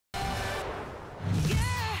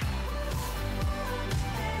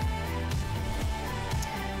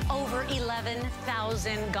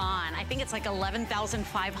11,000 gone. I think it's like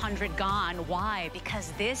 11,500 gone. Why?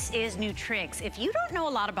 Because this is Nutrix. If you don't know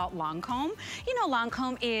a lot about Lancme, you know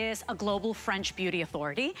Lancme is a global French beauty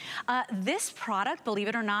authority. This product, believe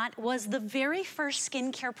it or not, was the very first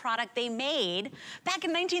skincare product they made back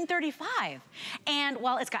in 1935. And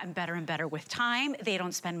while it's gotten better and better with time, they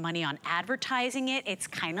don't spend money on advertising it. It's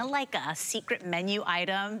kind of like a secret menu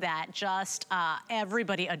item that just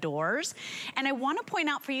everybody adores. And I want to point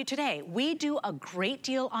out for you today, we do a great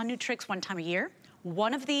deal on Nutrix one time a year.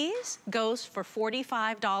 One of these goes for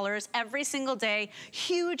 $45 every single day.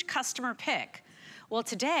 Huge customer pick. Well,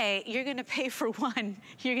 today, you're gonna pay for one.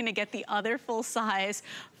 You're gonna get the other full size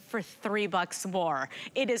for $3 more.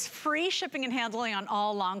 It is free shipping and handling on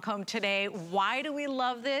all Lancme today. Why do we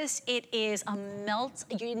love this? It is a melt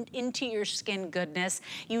into your skin goodness.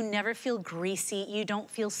 You never feel greasy. You don't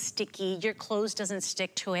feel sticky. Your clothes doesn't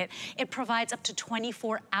stick to it. It provides up to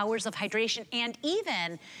 24 hours of hydration, and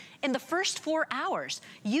even in the first 4 hours,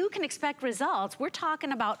 you can expect results. We're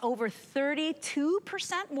talking about over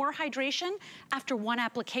 32% more hydration after one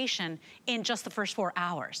application in just the first 4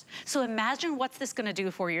 hours. So imagine what's this gonna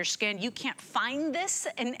do for your skin. You can't find this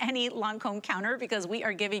in any Lancme counter because we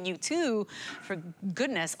are giving you two, for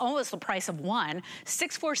goodness, almost the price of one.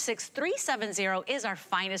 646-370 is our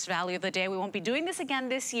finest value of the day. We won't be doing this again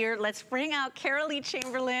this year. Let's bring out Carolee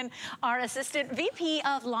Chamberlain, our Assistant VP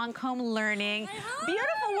of Lancme Learning.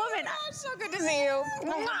 Beautiful woman. Oh, it's so good to see you.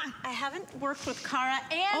 I haven't worked with Cara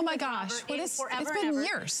and oh my gosh, it's been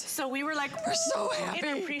years. So we were like, we're so happy. In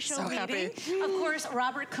our pre-show so meeting. Happy. Of course,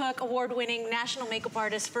 Robert Cook, award-winning national makeup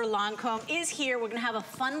artist for Lancme, is here. We're gonna have a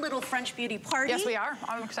fun little French beauty party. Yes, we are.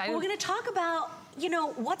 I'm excited. We're gonna talk about, you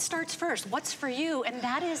know, what starts first, what's for you, and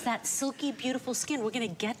that is that silky, beautiful skin. We're gonna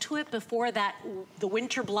get to it before the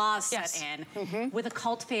winter blahs set in with a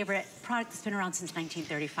cult favorite product that's been around since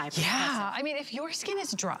 1935. Yeah, I mean, if your skin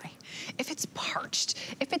is dry, if it's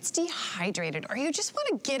parched, if it's dehydrated, or you just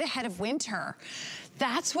wanna get ahead of winter,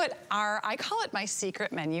 that's what I call it my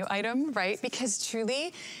secret menu item, right? Because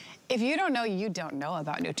truly, if you don't know, you don't know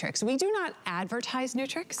about Nutrix. We do not advertise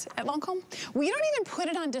Nutrix at Lancme. We don't even put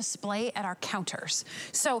it on display at our counters.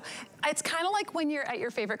 So it's kind of like when you're at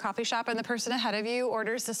your favorite coffee shop and the person ahead of you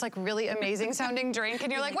orders this like really amazing sounding drink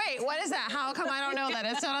and you're like, wait, what is that? How come I don't know that?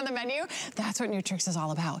 It's not on the menu. That's what Nutrix is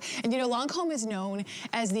all about. And you know, Lancme is known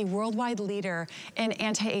as the worldwide leader in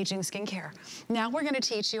anti-aging skincare. Now we're gonna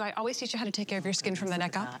teach you, I always teach you how to take care of your skin from the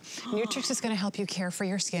neck up. Nutrix is gonna help you care for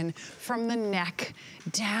your skin from the neck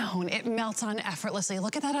down. It melts on effortlessly.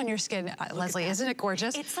 Look at that on your skin, Leslie. Isn't it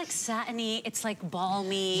gorgeous? It's like satiny, it's like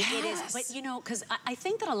balmy. Yes. It is, but you know, because I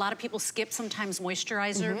think that a lot of people skip sometimes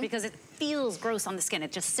moisturizer because it feels gross on the skin.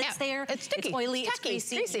 It just sits there. It's sticky. It's oily. It's tacky, it's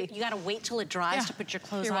greasy. You gotta wait till it dries to put your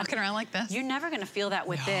clothes on. You're walking around like this. You're never gonna feel that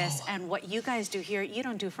with this. And what you guys do here, you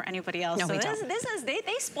don't do for anybody else. No, so we don't.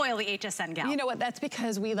 they spoil the HSN gal. You know what? That's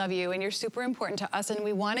because we love you and you're super important to us, and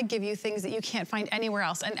we want to give you things that you can't find anywhere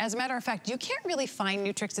else. And as a matter of fact, you can't really find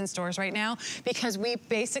Nutrix in stores right now because we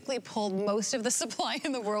basically pulled most of the supply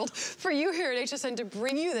in the world for you here at HSN to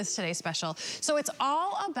bring you this Today Special. So it's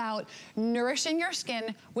all about nourishing your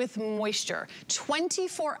skin with moisture.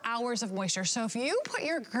 24 hours of moisture. So if you put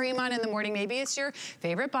your cream on in the morning, maybe it's your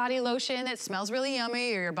favorite body lotion that smells really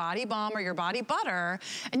yummy, or your body balm, or your body butter,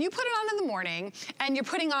 and you put it on in the morning, and you're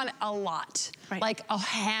putting on a lot, like a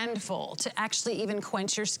handful, to actually even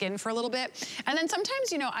quench your skin for a little bit. And then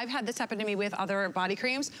sometimes, you know, I've had this happen to me with other body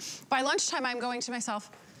creams. By lunchtime, I'm going to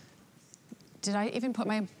myself, did I even put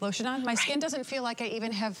my lotion on? My skin doesn't feel like I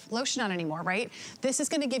even have lotion on anymore, right? This is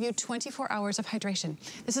gonna give you 24 hours of hydration.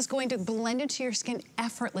 This is going to blend into your skin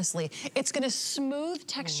effortlessly. It's gonna smooth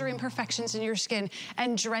texture imperfections in your skin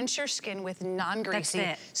and drench your skin with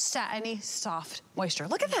non-greasy, satiny, soft moisture.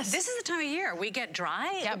 Look at this. This is the time of year. We get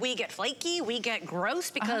dry, we get flaky, we get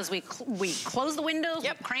gross because we close the windows,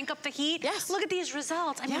 we crank up the heat. Look at these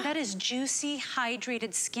results. I mean, that is juicy,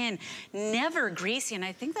 hydrated skin, never greasy, and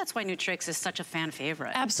I think that's why Nutrix is such a fan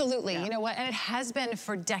favorite. Absolutely. You know what? And it has been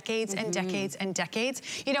for decades and decades and decades.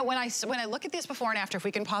 You know, when I look at this before and after, if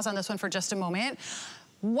we can pause on this one for just a moment,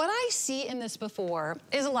 what I see in this before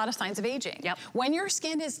is a lot of signs of aging. When your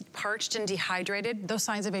skin is parched and dehydrated, those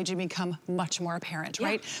signs of aging become much more apparent,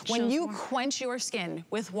 right? When you quench your skin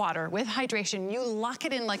with water, with hydration, you lock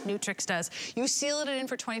it in like Nutrix does. You seal it in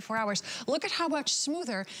for 24 hours. Look at how much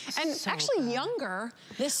smoother and actually younger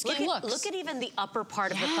this skin looks. Look at even the upper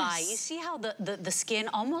part of the thigh. You see how the skin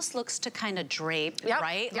almost looks to kind of drape,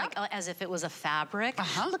 right? Like as if it was a fabric.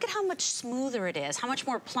 Look at how much smoother it is, how much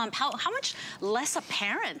more plump, how much less apparent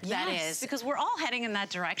transparent that is, because we're all heading in that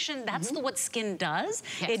direction. That's what skin does.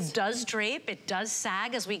 It does drape, it does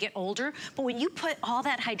sag as we get older, but when you put all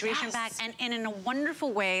that hydration back and in a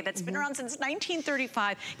wonderful way that's been around since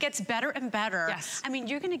 1935, gets better and better. I mean,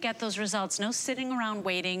 you're gonna get those results. No sitting around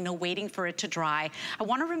waiting, no waiting for it to dry. I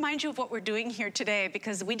wanna remind you of what we're doing here today,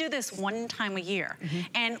 because we do this one time a year,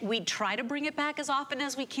 and we try to bring it back as often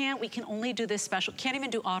as we can. We can only do this special, can't even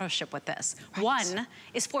do auto ship with this. One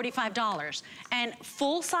is $45, and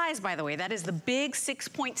full size, by the way, that is the big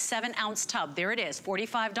 6.7 ounce tub. There it is,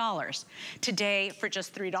 $45. Today, for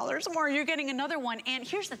just $3 more, you're getting another one. And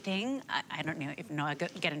here's the thing, I don't know if I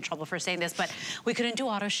get in trouble for saying this, but we couldn't do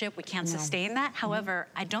auto ship, we can't sustain that. However,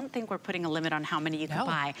 I don't think we're putting a limit on how many you can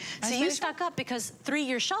buy. So you stock up, because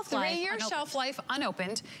 3-year shelf life. 3-year shelf life,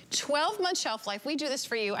 unopened, 12-month shelf life. We do this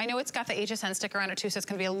for you. I know it's got the HSN sticker on it too, so it's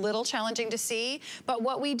gonna be a little challenging to see, but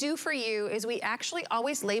what we do for you is we actually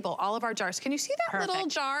always label all of our jars. Can you see that little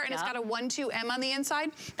jar, and it's got a 1-2M on the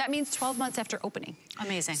inside? That means 12 months after opening.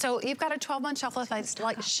 Amazing. So you've got a 12-month shelf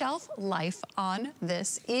life on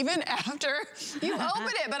this, even after you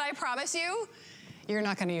open it, but I promise you, you're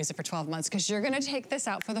not gonna use it for 12 months, because you're gonna take this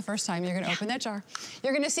out for the first time. You're gonna open that jar.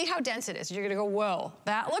 You're gonna see how dense it is. You're gonna go, whoa,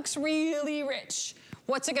 that looks really rich.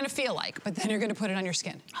 What's it gonna feel like? But then you're gonna put it on your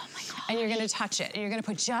skin. Oh my gosh. And you're gonna touch it, and you're gonna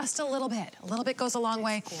put just a little bit. A little bit goes a long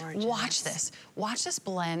way. Gorgeous. Watch this. Watch this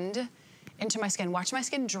blend into my skin. Watch my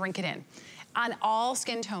skin drink it in. On all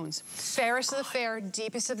skin tones, fairest of the fair,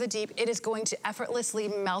 deepest of the deep, it is going to effortlessly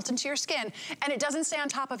melt into your skin, and it doesn't stay on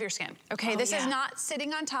top of your skin, okay? This is not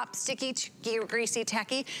sitting on top, sticky, greasy,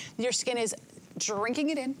 tacky. Your skin is drinking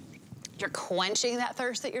it in. You're quenching that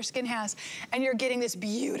thirst that your skin has, and you're getting this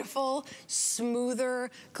beautiful,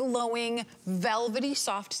 smoother, glowing, velvety,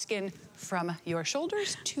 soft skin from your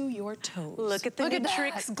shoulders to your toes. Look at the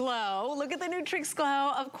Nutrix glow. Look at the Nutrix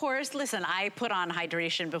glow. Of course, listen, I put on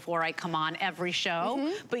hydration before I come on every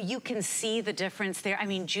show, but you can see the difference there. I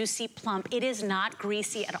mean, juicy, plump. It is not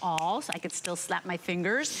greasy at all, so I could still slap my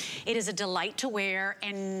fingers. It is a delight to wear,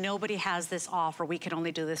 and nobody has this offer. We can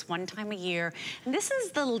only do this one time a year. And this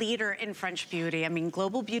is the leader in French beauty. I mean,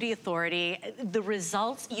 Global Beauty Authority. The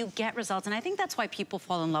results, you get results, and I think that's why people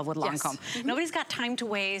fall in love with Lancome. Nobody's got time to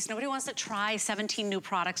waste. Nobody wants to try 17 new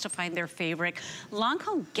products to find their favorite.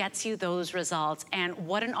 Lancome gets you those results, and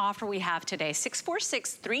what an offer we have today.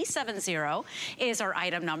 646-370 is our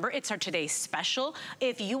item number. It's our today's special.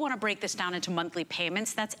 If you want to break this down into monthly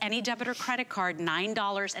payments, that's any debit or credit card,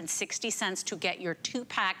 $9.60 to get your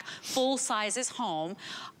 2-pack full sizes home.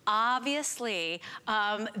 Obviously,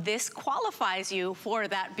 this qualifies you for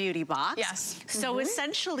that beauty box. So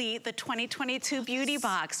essentially, the 2022 beauty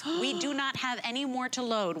box, we do not have any more to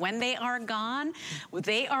load. When they are gone,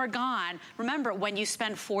 they are gone. Remember, when you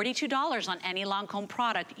spend $42 on any Lancome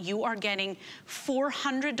product, you are getting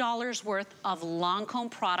 $400 worth of Lancome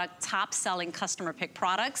product, top-selling customer pick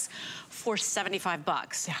products for 75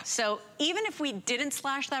 bucks. So even if we didn't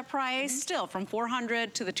slash that price, still from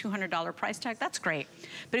 $400 to the $200 price tag, that's great.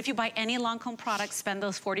 But if you buy any Lancome product, spend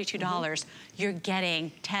those $42, you're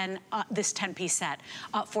getting this 10-piece set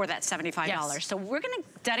for that $75. So we're gonna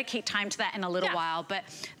dedicate time to that in a little while, but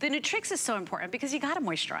the Nutrix is so important because you gotta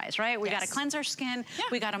moisturize, right? We gotta cleanse our skin,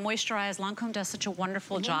 we gotta moisturize. Lancome does such a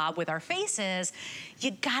wonderful job with our faces.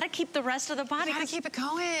 You gotta keep the rest of the body. You gotta keep it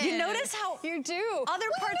going. You notice how you do. Other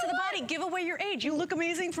parts of the body give away your age. You look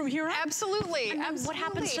amazing from here on. Absolutely. What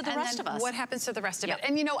happens to the rest of us? What happens to the rest of it?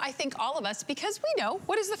 And you know, I think all of us, because we know,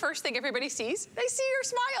 what is the first thing everybody sees? They see your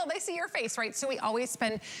smile, they see your face, right? So we always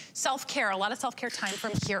spend self-care, a lot of self-care time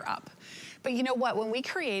from here up. But you know what, when we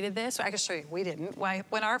created this, I can show you, we didn't.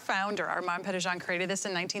 When our founder, Armand Petitjean, created this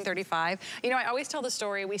in 1935, you know, I always tell the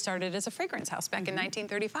story, we started as a fragrance house back in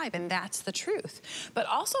 1935, and that's the truth. But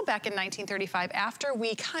also back in 1935, after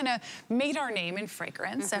we kind of made our name in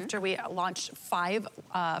fragrance, after we launched 5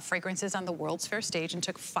 fragrances on the World's Fair stage and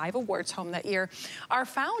took 5 awards home that year, our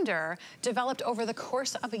founder developed over the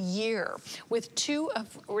course of a year with 2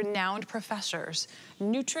 of renowned professors,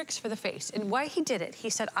 Nutrix for the face. And why he did it, he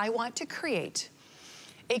said, I want to create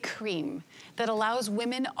a cream that allows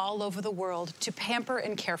women all over the world to pamper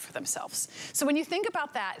and care for themselves. So when you think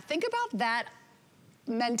about that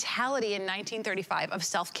mentality in 1935 of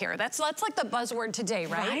self-care. That's like the buzzword today,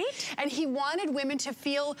 right? And he wanted women to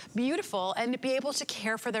feel beautiful and to be able to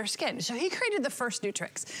care for their skin. So he created the first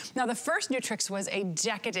Nutrix. Now the first Nutrix was a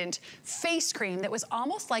decadent face cream that was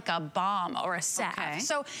almost like a balm or a salve.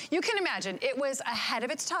 So you can imagine it was ahead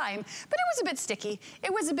of its time, but it was a bit sticky.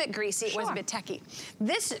 It was a bit greasy. It was a bit techy.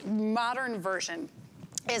 This modern version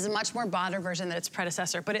is a much more modern version than its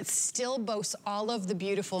predecessor, but it still boasts all of the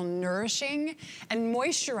beautiful nourishing and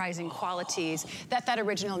moisturizing qualities that that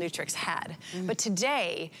original Nutrix had. But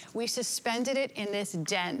today, we suspended it in this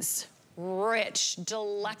dense, rich,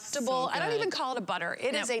 delectable, So I don't even call it a butter.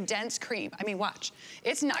 It is a dense cream. I mean, watch.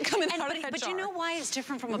 It's not coming out of that But jar. you know why it's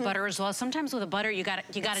different from a butter as well? Sometimes with a butter, you gotta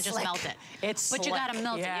just slick. melt it. It's But you gotta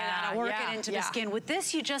melt it. You gotta work it into the skin. With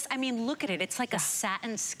this, you just, I mean, look at it. It's like a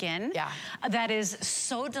satin skin that is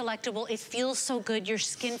so delectable. It feels so good. Your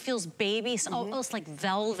skin feels baby, almost like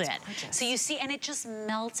velvet. So you see, and it just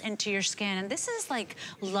melts into your skin. And this is like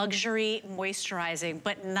luxury moisturizing,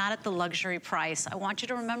 but not at the luxury price. I want you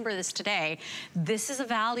to remember this today. This is a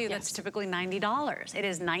value that's typically $90. It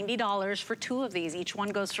is $90 for 2 of these. Each one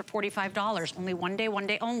goes for $45. Only one day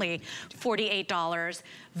only, $48.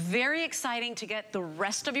 Very exciting to get the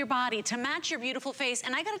rest of your body to match your beautiful face.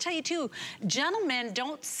 And I gotta tell you too, gentlemen,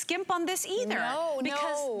 don't skimp on this either.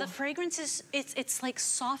 Because the fragrance is, it's like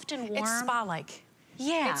soft and warm. It's spa-like.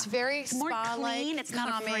 Yeah. It's very more spa-like, clean. It's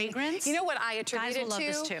not a fragrance. You know what I attribute it to? Guys will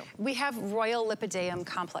love this too. We have Royal Lipideum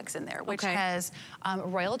Complex in there, which has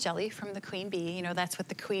royal jelly from the queen bee. You know, that's what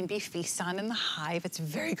the queen bee feasts on in the hive. It's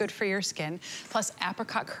very good for your skin. Plus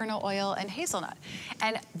apricot kernel oil and hazelnut.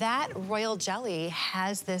 And that royal jelly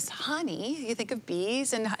has this honey. You think of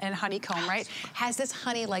bees and honeycomb, right? Has this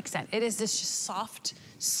honey-like scent. It is this just soft,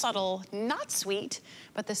 subtle, not sweet,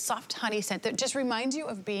 but the soft honey scent that just reminds you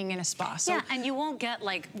of being in a spa. So yeah, and you won't get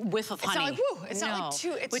like whiff of honey. It's not like, woo, it's not like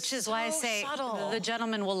too, it's which is so why I say subtle. The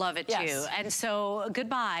gentleman will love it too. And so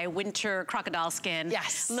goodbye, winter crocodile skin.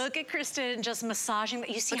 Yes. Look at Kristen just massaging.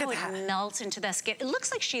 You see how it melts into that skin. It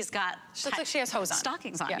looks like she's got looks like she has hose on.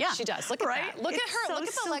 Stockings on. Yeah, she does. Look at that. Look at her. So look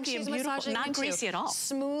at the legs she's massaging not into. greasy at all.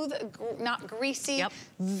 Smooth, not greasy,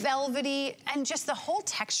 velvety, and just the whole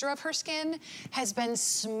texture of her skin has been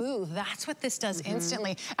smooth. That's what this does instantly.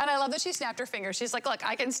 And I love that she snapped her fingers. She's like, look,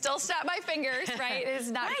 I can still snap my fingers, right? It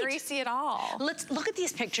is not greasy at all. Let's look at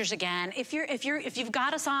these pictures again. If you've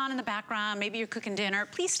got us on in the background, maybe you're cooking dinner,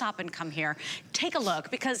 please stop and come here. Take a look,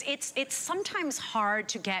 because it's sometimes hard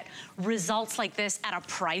to get results like this at a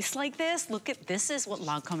price like this. Look at, this is what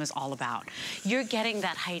Lancme is all about. You're getting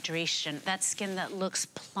that hydration, that skin that looks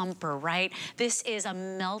plumper, right? This is a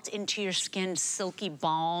melt into your skin silky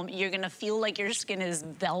balm. You're gonna feel like your skin is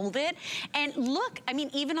velvet. And look, I mean,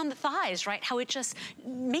 even on the thighs, right? How it just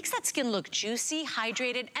makes that skin look juicy,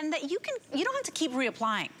 hydrated, and that you don't have to keep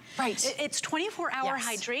reapplying. Right. It's 24-hour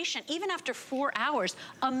hydration. Even after 4 hours,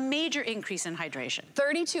 a major increase in hydration.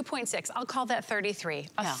 32.6, I'll call that 33.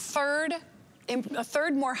 A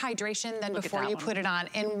third more hydration than before you put it on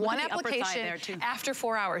in one application after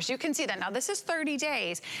 4 hours. You can see that. Now, this is 30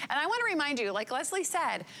 days. And I want to remind you, like Leslie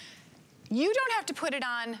said, you don't have to put it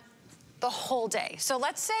on the whole day. So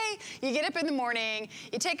let's say you get up in the morning,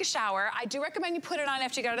 you take a shower. I do recommend you put it on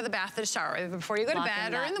after you get out of the bath or the shower, before you go to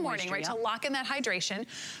bed or in the morning, right? To lock in that hydration.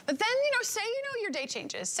 But then, you know, say, your day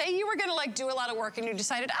changes. Say you were gonna like do a lot of work and you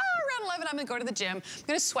decided, around 11, I'm gonna go to the gym. I'm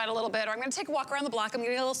gonna sweat a little bit, or I'm gonna take a walk around the block. I'm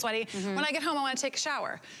gonna get a little sweaty. When I get home, I wanna take a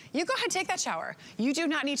shower. You go ahead, take that shower. You do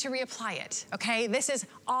not need to reapply it, okay? This is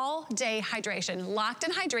all day hydration, locked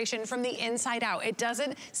in hydration from the inside out. It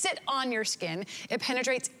doesn't sit on your skin. It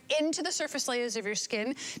penetrates into the surface layers of your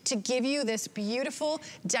skin to give you this beautiful,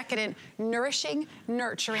 decadent, nourishing,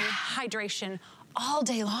 nurturing hydration all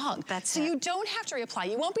day long. So you don't have to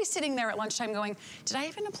reapply. You won't be sitting there at lunchtime going, did I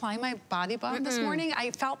even apply my body balm this morning?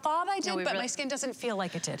 I thought I did, but my skin doesn't feel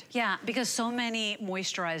like it did. Yeah, because so many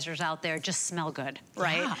moisturizers out there just smell good,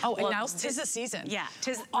 right? Yeah. Oh, and now 'tis the season. Yeah,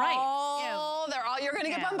 'tis, you're gonna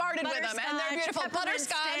get bombarded with them, and they're beautiful.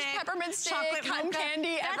 Butterscotch, peppermint stick, cotton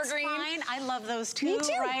candy, evergreen. That's fine. I love those too, Me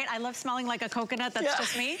too. Right? I love smelling like a coconut. That's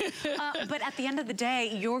just me. But at the end of the day,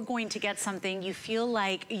 you're going to get something. You feel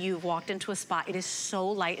like you've walked into a spa. It is so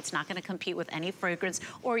light. It's not going to compete with any fragrance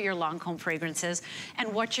or your Lancme fragrances.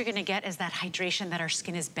 And what you're going to get is that hydration that our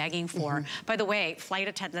skin is begging for. By the way, flight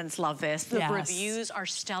attendants love this. The reviews are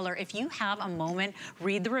stellar. If you have a moment,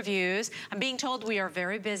 read the reviews. I'm being told we are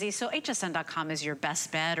very busy, so hsn.com is your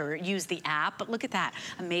best bet, or use the app. But look at that.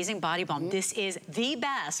 Amazing body balm. This is the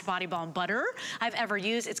best body balm butter I've ever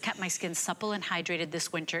used. It's kept my skin supple and hydrated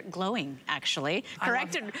this winter. Glowing, actually.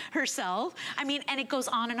 Corrected herself. I mean, and it goes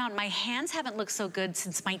on and on. My hands haven't looked so good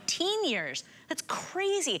since my teen years. That's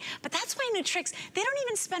crazy. But that's why Nutrix, they don't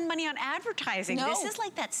even spend money on advertising. No. This is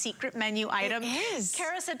like that secret menu item. It is.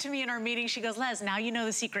 Kara said to me in our meeting, she goes, Les, now you know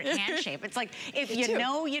the secret hand shape. It's like, if you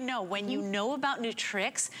know, you know. When you know about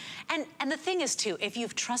Nutrix, and the thing is too, if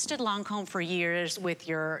you've trusted Lancome for years with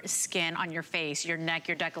your skin on your face, your neck,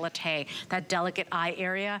 your décolleté, that delicate eye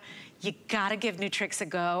area, you gotta give Nutrix a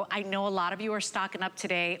go. I know a lot of you are stocking up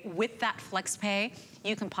today. With that FlexPay,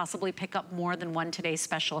 you can possibly pick up more than one Today's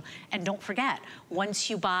Special. And don't forget, once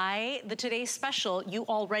you buy the Today's Special, you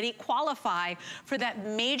already qualify for that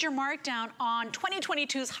major markdown on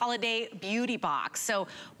 2022's Holiday Beauty Box. So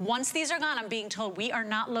once these are gone, I'm being told we are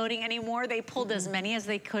not loading anymore. They pulled as many as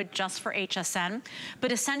they could just for HSN.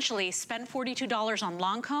 But essentially, spend $42 on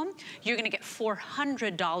Lancome, you're gonna get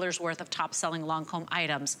 $400 worth of top-selling Lancome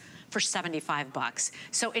items for 75 bucks.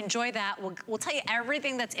 So enjoy that. We'll tell you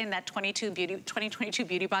everything that's in that 2022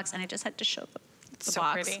 beauty box, and I just had to show the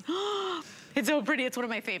box. Pretty. It's so pretty, it's one of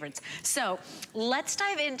my favorites. So let's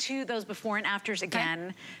dive into those before and afters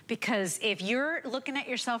again, because if you're looking at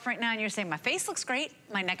yourself right now and you're saying, my face looks great,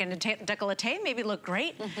 my neck and décolleté maybe look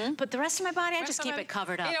great, but the rest of my body, I just keep it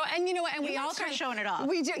covered up. You know what, and we all start showing it off.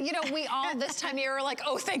 We do, we all this time of year are like,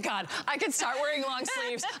 oh, thank God, I can start wearing long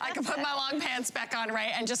sleeves. I can put my long pants back on,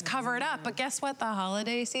 right, and just cover it up. But guess what, the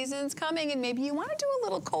holiday season's coming, and maybe you want to do a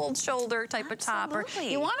little cold shoulder type of top, or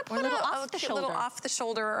you want to put a little off the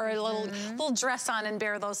shoulder, or a little dress on and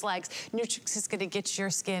bare those legs. Nutrix is gonna get your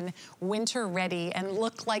skin winter ready and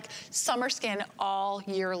look like summer skin all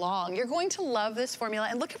year long. You're going to love this formula,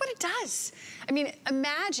 and look at what it does. I mean,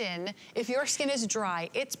 imagine if your skin is dry,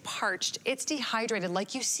 it's parched, it's dehydrated,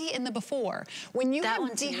 like you see in the before. When you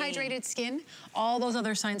have dehydrated skin, all those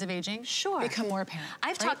other signs of aging become more apparent.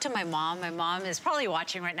 I've talked to my mom. My mom is probably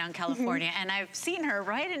watching right now in California, and I've seen her,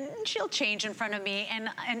 right? And she'll change in front of me, and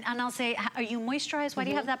I'll say, are you moisturized? Why do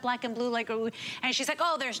you have that black and blue? And she's like,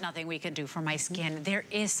 oh, there's nothing we can do for my skin. There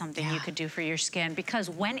is something you could do for your skin, because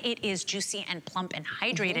when it is juicy and plump and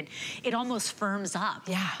hydrated, it almost firms up.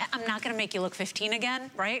 I'm not gonna make you look 15 again,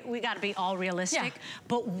 right? We gotta be all realistic.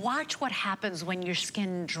 But watch what happens when your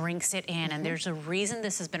skin drinks it in, and there's a reason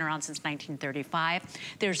this has been around since 1935.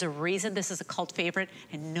 There's a reason this is a cult favorite,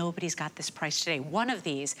 and nobody's got this price today. One of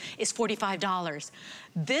these is $45.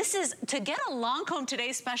 This is, to get a Lancome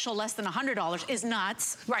Today's Special less than $100 is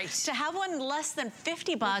nuts. Right. To have one less than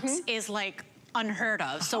 50 bucks is like unheard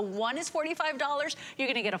of. So one is $45. You're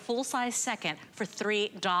gonna get a full-size second for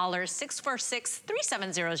 $3.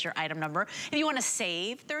 646-370 is your item number. If you wanna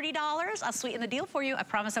save $30, I'll sweeten the deal for you. I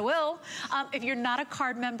promise I will. If you're not a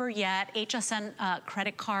card member yet, HSN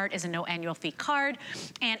credit card is a no annual fee card.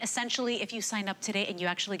 And essentially, if you sign up today and you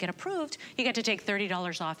actually get approved, you get to take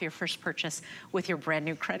 $30 off your first purchase with your brand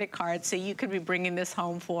new credit card. So you could be bringing this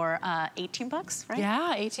home for 18 bucks, right?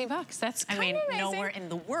 Yeah, 18 bucks. That's kind of amazing. Nowhere in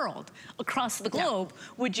the world across the globe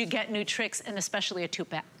would you get Nutrix, and especially a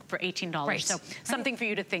 2-pack for $18. Right. So something for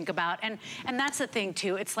you to think about. And that's the thing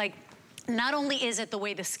too. It's like, not only is it the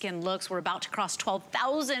way the skin looks, we're about to cross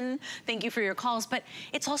 12,000, thank you for your calls, but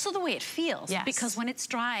it's also the way it feels. Because when it's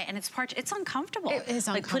dry and it's parched, it's uncomfortable. It is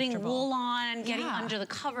uncomfortable. Like putting wool on, getting under the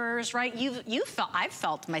covers, right? I've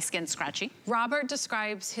felt my skin scratchy. Robert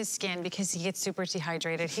describes his skin, because he gets super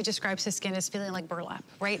dehydrated, he describes his skin as feeling like burlap,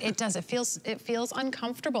 right? It does, it feels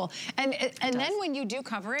uncomfortable. And then when you do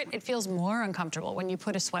cover it, it feels more uncomfortable when you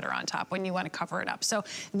put a sweater on top, when you want to cover it up. So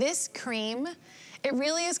this cream, it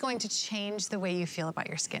really is going to change the way you feel about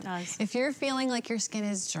your skin. If you're feeling like your skin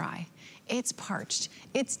is dry, it's parched,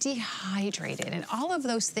 it's dehydrated, and all of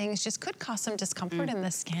those things just could cause some discomfort in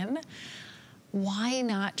the skin, why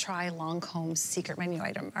not try Lancome's secret menu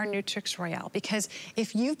item, our Nutrix Royale? Because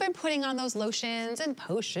if you've been putting on those lotions and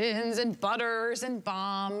potions and butters and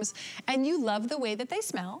balms, and you love the way that they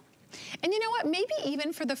smell, and you know what, maybe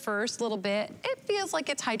even for the first little bit, it feels like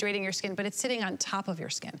it's hydrating your skin, but it's sitting on top of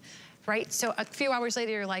your skin. Right? So a few hours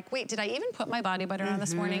later, you're like, wait, did I even put my body butter on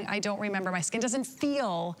this morning? I don't remember. My skin doesn't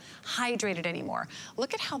feel hydrated anymore.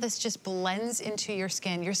 Look at how this just blends into your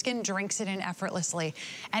skin. Your skin drinks it in effortlessly,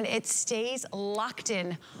 and it stays locked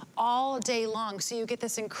in all day long. So you get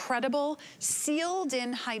this incredible sealed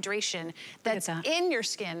in hydration that's in your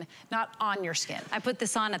skin, not on your skin. I put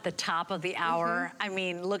this on at the top of the hour. I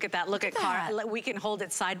mean, look at that. Look at Cara. We can hold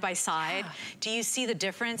it side by side. Do you see the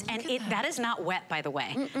difference? And that is not wet, by the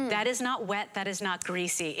way. That is not wet, that is not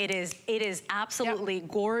greasy. It is absolutely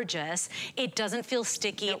gorgeous. It doesn't feel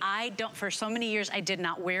sticky. For so many years, I did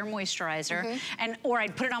not wear moisturizer, or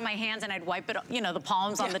I'd put it on my hands and I'd wipe it, you know, the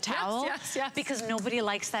palms on the towel, because nobody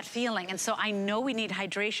likes that feeling. And so I know we need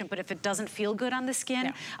hydration, but if it doesn't feel good on the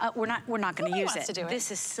skin, we're not going to use it.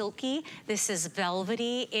 This is silky, this is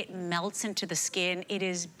velvety, it melts into the skin. It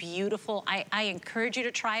is beautiful. I encourage you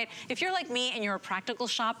to try it. If you're like me and you're a practical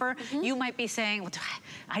shopper, you might be saying, well,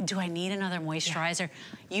 do I need another moisturizer?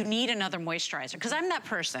 You need another moisturizer, because I'm that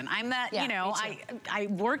person. I'm that, you know, I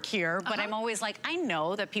work here, but I'm always like, I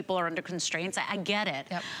know that people are under constraints. I get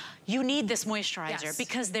it. You need this moisturizer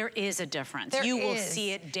because there is a difference. You will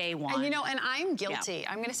see it day one. And you know, and I'm guilty.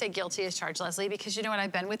 I'm gonna say guilty as charged, Leslie, because you know what?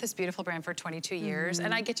 I've been with this beautiful brand for 22 years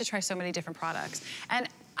and I get to try so many different products. And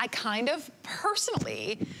I kind of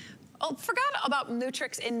personally forgot about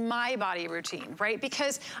Nutrix in my body routine, right?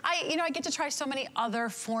 Because I get to try so many other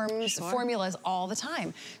formulas all the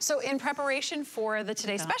time. So in preparation for the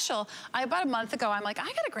Today Special, about a month ago, I'm like, I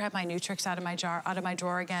gotta grab my Nutrix out of my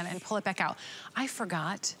drawer again and pull it back out. I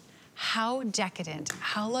forgot how decadent,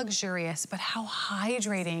 how luxurious, but how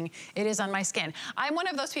hydrating it is on my skin. I'm one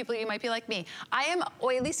of those people, you might be like me. I am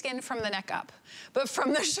oily skin from the neck up, but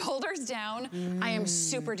from the shoulders down, I am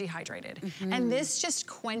super dehydrated. And this just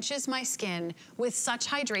quenches my skin with such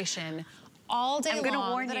hydration all day long. I'm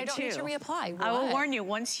gonna warn you I don't need to reapply. I will warn you,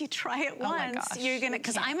 once you try it once, you're gonna,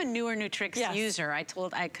 because I'm a newer Nutrix user,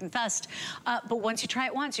 I confessed, but once you try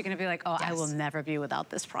it once, you're gonna be like, oh, I will never be without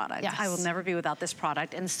this product. I will never be without this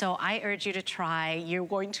product. And so I urge you to try. You're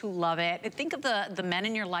going to love it. Think of the men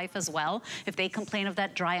in your life as well. If they complain of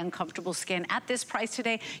that dry, uncomfortable skin, at this price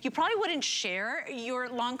today, you probably wouldn't share your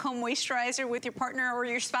Lancome moisturizer with your partner or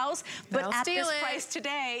your spouse, but at this price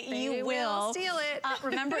today, you will steal it.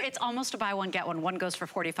 Remember, it's almost a buy one, get one. One goes for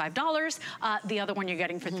 $45. The other one you're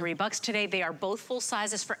getting for $3 today. They are both full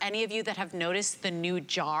sizes. For any of you that have noticed the new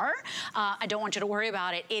jar, I don't want you to worry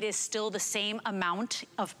about it. It is still the same amount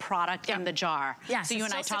of product in the jar. So you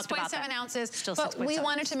and I talked about that. 6.7 ounces. Still but we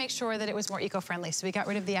wanted to make sure that it was more eco-friendly. So we got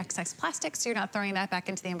rid of the excess plastic, so you're not throwing that back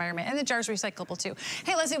into the environment. And the jar's recyclable too.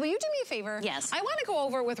 Hey, Leslie, will you do me a favor? Yes. I want to go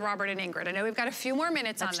over with Robert and Ingrid. I know we've got a few more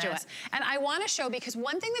minutes on this. And I want to show, because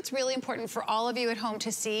one thing that's really important for all of you at home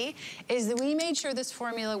to see is that we made sure this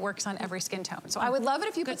formula works on every skin tone. So I would love it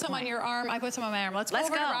if you put some on your arm, I put some on my arm. Let's go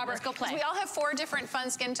over to Robert. Let's go play. We all have 4 different fun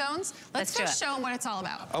skin tones. Let's just show them what it's all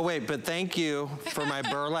about. Oh wait, but thank you for my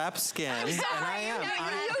burlap skin. I'm sorry, and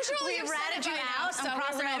I am. We ratted you out, so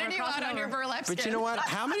we ratted you out on your burlap skin. But you know what?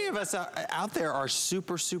 How many of us out there are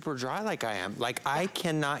super, super dry like I am? Like, I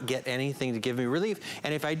cannot get anything to give me relief.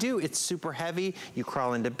 And if I do, it's super heavy. You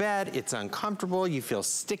crawl into bed, it's uncomfortable, you feel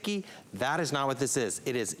sticky. That is not what this is.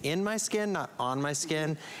 It is in my skin, not on my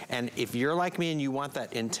skin. And if you're like me and you want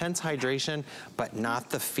that intense hydration, but not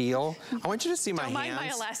the feel, I want you to see my hands. Don't mind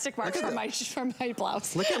my elastic marks from my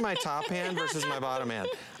blouse. Look at my top hand versus my bottom hand.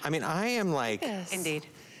 I mean, I am like, indeed,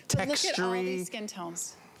 textury. Look at all these skin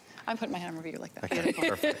tones. I'm putting my hand over you like that. Okay,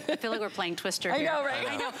 perfect. I feel like we're playing Twister here. I know, right?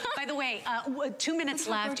 I know. By the way, 2 minutes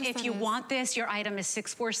left. If you want this, your item is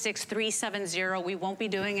 646370. We won't be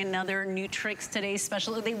doing another Nutrix Today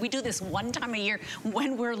Special. We do this one time a year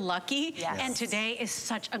when we're lucky. And today is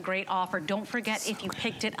such a great offer. Don't forget, if you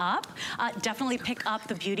picked it up, definitely pick up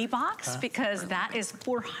the beauty box, because that is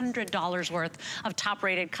 $400 worth of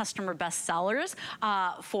top-rated customer bestsellers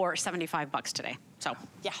for $75 today. So,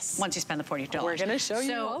 once you spend the $40. We're gonna show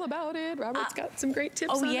you all about it. Robert's got some great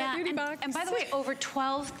tips on that beauty box. And by the way, over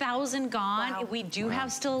 12,000 gone. We do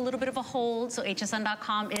have still a little bit of a hold, so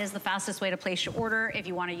hsn.com is the fastest way to place your order. If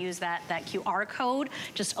you wanna use that QR code,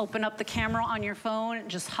 just open up the camera on your phone,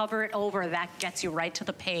 just hover it over, that gets you right to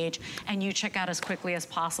the page, and you check out as quickly as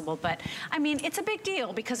possible. But, I mean, it's a big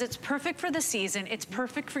deal, because it's perfect for the season, it's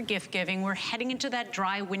perfect for gift giving. We're heading into that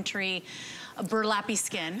dry, wintry, burlappy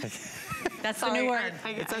skin. That's the new word.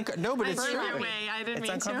 No, but it's true. I didn't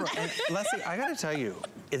mean to. And Leslie, I gotta tell you,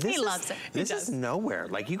 he loves it. This is nowhere.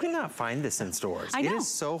 Like, you cannot find this in stores. I know. It is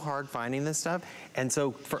so hard finding this stuff. And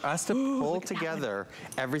so for us to pull together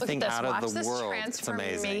everything out of the world, it's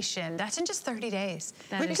amazing. That's in just 30 days.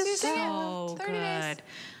 That is so 30 days.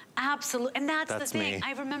 Absolutely, and that's the thing. Me.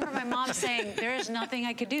 I remember my mom saying, there is nothing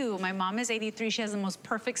I could do. My mom is 83, she has the most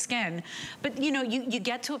perfect skin. But you know, you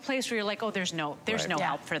get to a place where you're like, oh, there's no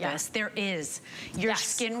help for this. There is. Your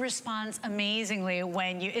skin responds amazingly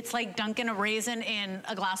when it's like dunking a raisin in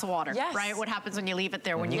a glass of water, right? What happens when you leave it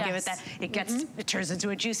there? When you give it that, it turns into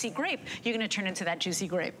a juicy grape. You're gonna turn into that juicy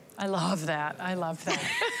grape. I love that, I love that.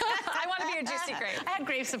 I wanna be a juicy grape. I had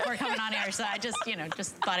grapes before coming on air, so I just, you know,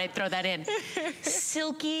 just thought I'd throw that in.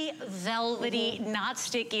 Silky, velvety, not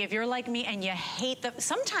sticky. If you're like me and you hate the,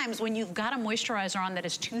 sometimes when you've got a moisturizer on that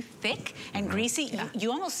is too thick and greasy,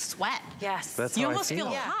 you almost sweat. Yes. That's you how almost I feel.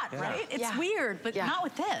 feel hot, right? It's weird, but not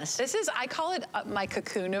with this. This is, I call it my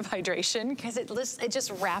cocoon of hydration because it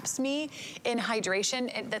just wraps me in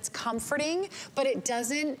hydration. That's comforting, but it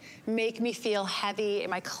doesn't make me feel heavy.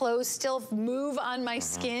 My clothes still move on my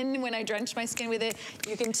skin when I drench my skin with it.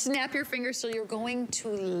 You can snap your fingers, so you're going to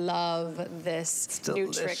love this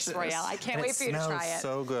Nutrix Royale. I can't wait for you to try it. It smells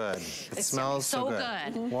so good. It smells so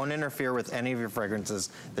good. Won't interfere with any of your fragrances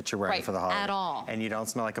that you're wearing for the holiday. At all. And you don't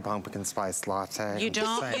smell like a pumpkin spice latte. You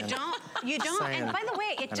don't. And by the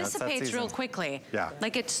way, it dissipates real quickly. Yeah.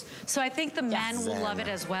 Like it's, so I think the men will love it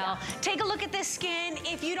as well. Take a look at this skin.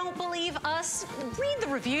 If you don't believe us, read the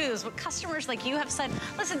reviews. What customers like you have said.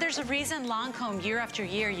 Listen, there's a reason Lancome year after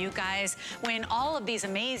year, you guys win all of these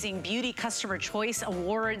amazing beauty customer choice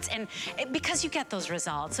awards, and because you get those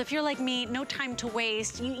results. So if you're like me, no time to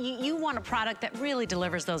waste. You want a product that really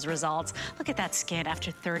delivers those results. Look at that skin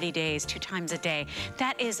after 30 days, 2 times a day.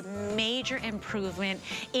 That is major improvement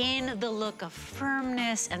in the look of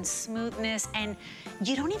firmness and smoothness, and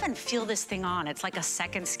you don't even feel this thing on. It's like a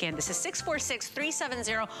second skin. This is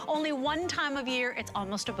 646-370. Only one time of year. It's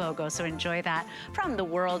almost a BOGO, so enjoy that from the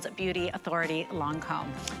world's beauty authority, Lancome.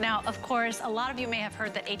 Now, of course, a lot of you may have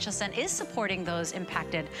heard that HSN is supporting those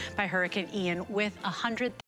impacted by Hurricane Ian with $100,000